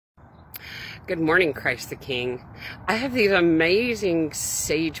Good morning, Christ the King. I have these amazing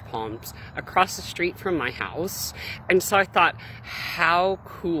sage palms across the street from my house. And so I thought, how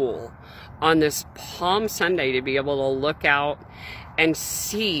cool on this Palm Sunday to be able to look out and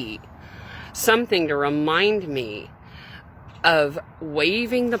see something to remind me of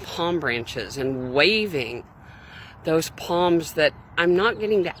waving the palm branches and waving those palms that I'm not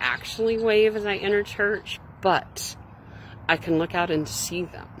getting to actually wave as I enter church, but I can look out and see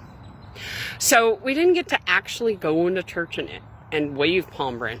them. So we didn't get to actually go into church and wave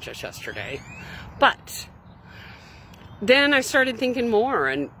palm branches yesterday, but then I started thinking more,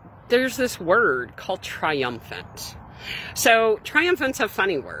 and there's this word called triumphant. So triumphant's a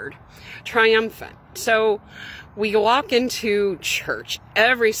funny word, triumphant. So we walk into church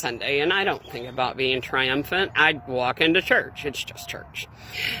every Sunday, and I don't think about being triumphant. I walk into church. It's just church.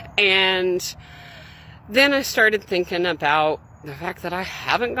 And then I started thinking about the fact that I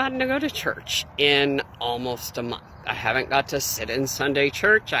haven't gotten to go to church in almost a month. I haven't got to sit in Sunday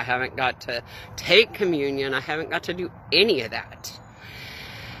church. I haven't got to take communion. I haven't got to do any of that.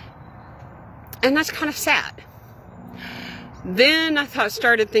 And that's kind of sad. Then I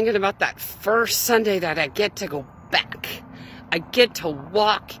started thinking about that first Sunday that I get to go back. I get to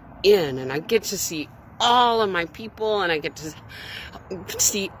walk in and I get to see all of my people and I get to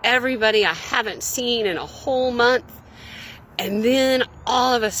see everybody I haven't seen in a whole month. And then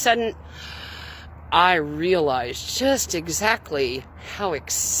all of a sudden, I realized just exactly how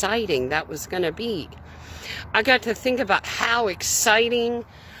exciting that was going to be. I got to think about how exciting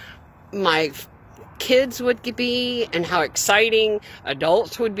my kids would be and how exciting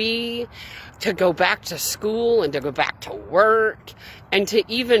adults would be to go back to school and to go back to work and to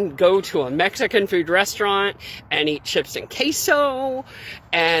even go to a Mexican food restaurant and eat chips and queso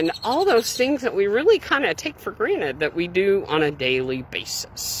and all those things that we really kind of take for granted that we do on a daily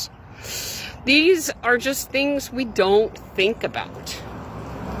basis. These are just things we don't think about.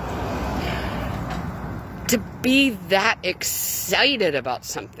 To be that excited about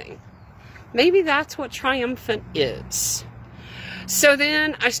something. Maybe that's what triumphant is. So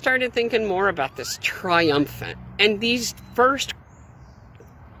then I started thinking more about this triumphant. And these first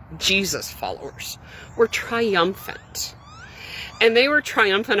Jesus followers were triumphant. And they were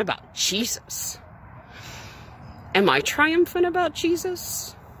triumphant about Jesus. Am I triumphant about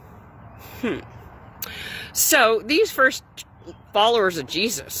Jesus? So these first followers of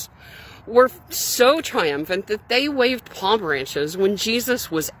Jesus were so triumphant that they waved palm branches when Jesus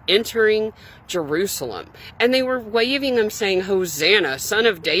was entering Jerusalem. And they were waving them saying, Hosanna, Son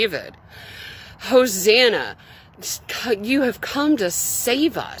of David. Hosanna, you have come to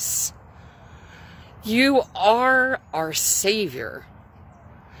save us. You are our Savior.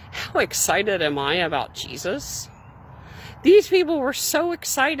 How excited am I about Jesus? These people were so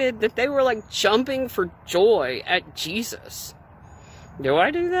excited that they were like jumping for joy at Jesus. Do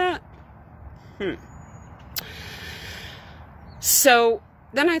I do that? So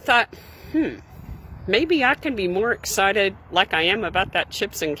then I thought, maybe I can be more excited like I am about that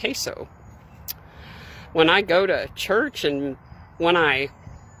chips and queso. When I go to church and when I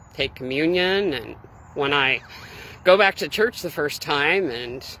take communion and when I go back to church the first time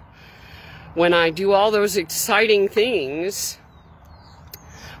and when I do all those exciting things,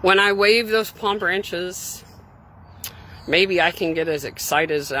 when I wave those palm branches, maybe I can get as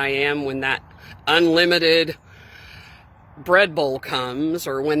excited as I am when that unlimited bread bowl comes,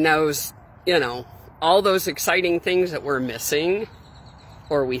 or when those, all those exciting things that we're missing,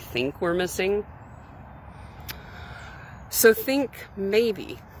 or we think we're missing. So think,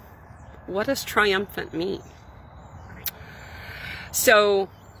 maybe, what does triumphant mean? So,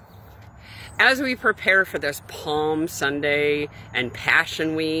 as we prepare for this Palm Sunday and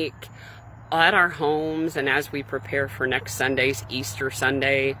Passion Week at our homes, and as we prepare for next Sunday's Easter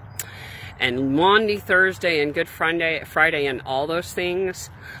Sunday, and Maundy Thursday and Good Friday and all those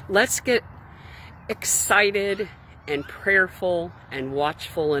things, let's get excited and prayerful and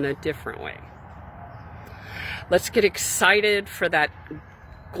watchful in a different way. Let's get excited for that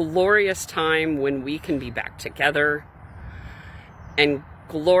glorious time when we can be back together and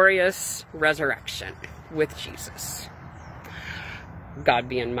glorious resurrection with Jesus. God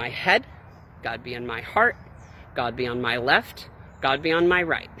be in my head, God be in my heart, God be on my left, God be on my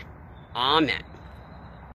right. Amen.